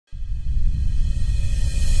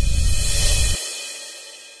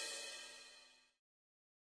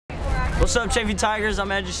What's up, Chaffey Tigers? I'm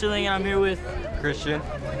Andrew Schilling, and I'm here with Christian.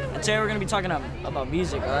 And today we're going to be talking about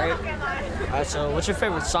music, alright? Alright, so what's your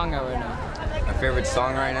favorite song right now? My favorite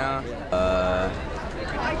song right now?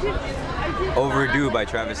 Overdue by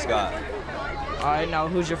Travis Scott. Alright, now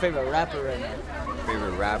who's your favorite rapper right now?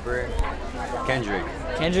 Favorite rapper? Kendrick.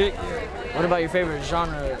 Kendrick? Yeah. What about your favorite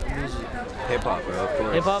genre of music? Hip hop, bro, of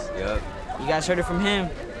course. Hip hop? Yep. You guys heard it from him.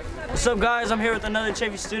 What's up, guys? I'm here with another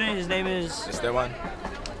Chaffey student. His name is... Is there one?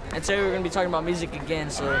 And today we're going to be talking about music again.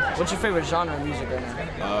 So what's your favorite genre of music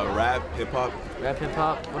right now? Rap, hip hop. Rap, hip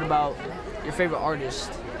hop. What about your favorite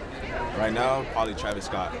artist? Right now, probably Travis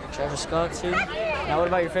Scott. Travis Scott, too? Now what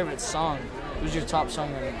about your favorite song? Who's your top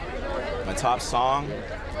song right now? My top song?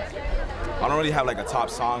 I don't really have like a top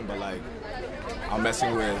song, but like I'm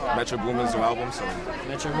messing with Metro Boomin's new album, so.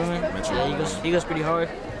 Metro Boomin? Metro Yeah, Boomin. he goes pretty hard.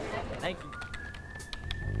 Thank you.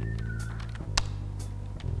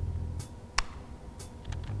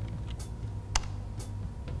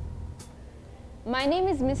 My name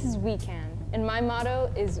is Mrs. We Can, and my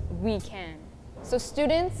motto is We Can. So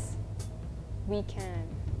students, we can.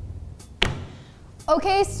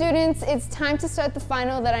 Okay, students, it's time to start the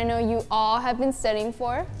final that I know you all have been studying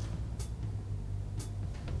for.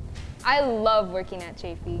 I love working at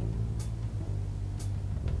Chaffey.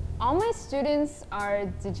 All my students are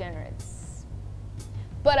degenerates,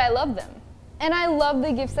 but I love them, and I love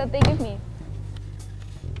the gifts that they give me.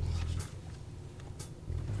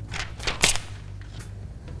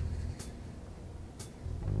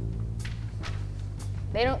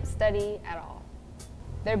 They don't study at all.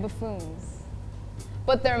 They're buffoons,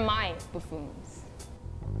 but they're my buffoons.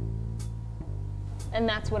 And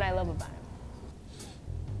that's what I love about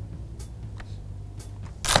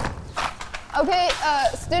them. Okay,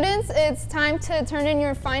 students, it's time to turn in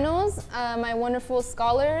your finals, my wonderful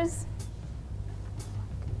scholars.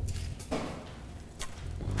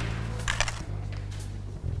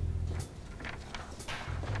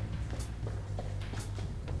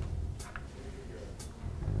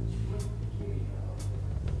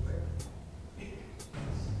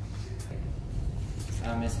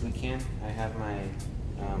 Miss Weekend, I have my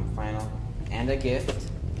final and a gift.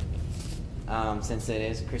 Since it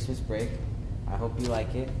is Christmas break, I hope you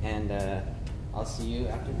like it, and I'll see you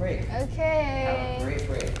after break. Okay. Have a great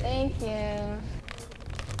break. Thank you.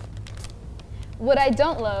 What I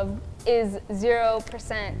don't love is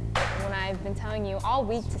 0% when I've been telling you all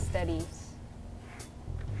week to study.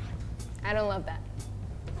 I don't love that.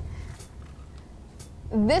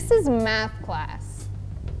 This is math class.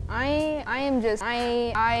 I'm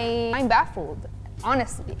baffled,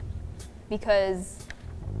 honestly, because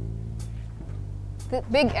the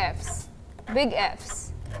big F's.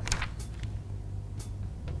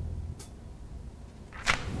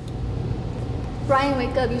 Brian,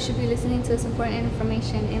 wake up. You should be listening to this important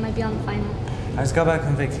information. It might be on the final. I just got back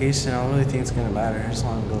from vacation. I don't really think it's gonna matter. I just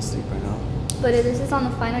want to go sleep right now. But if this is on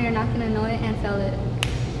the final, you're not gonna know it and fail it.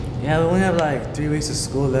 Yeah, we only have like 3 weeks of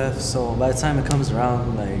school left, so by the time it comes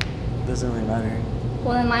around, like, it doesn't really matter.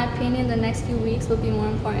 Well, in my opinion, the next few weeks will be more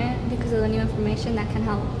important because of the new information that can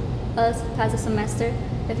help us pass the semester.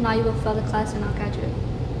 If not, you will fail the class and not graduate.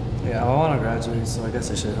 Yeah, I want to graduate, so I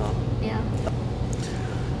guess I should, huh? Yeah.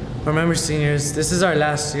 Remember, seniors, this is our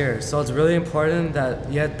last year, so it's really important that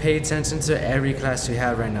you pay attention to every class you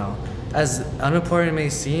have right now. As unimportant it may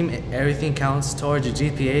seem, everything counts towards your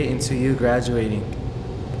GPA into you graduating.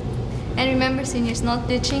 And remember, seniors, no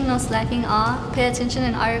ditching, no slacking off. Pay attention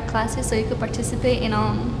in all your classes so you can participate in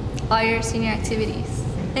all your senior activities.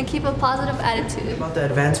 And keep a positive attitude. About the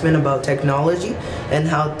advancement about technology and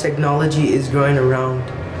how technology is growing around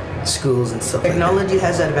schools and stuff. Technology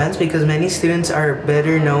has advanced because many students are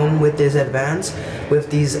better known with these advanced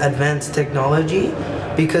technology,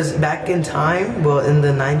 because back in time, well, in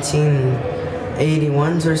the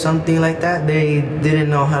 1981s or something like that, they didn't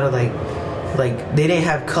know how to they didn't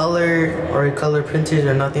have color or color printers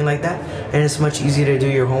or nothing like that, and it's much easier to do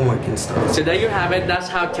your homework and stuff. So there you have it. That's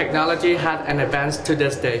how technology has advanced to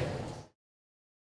this day.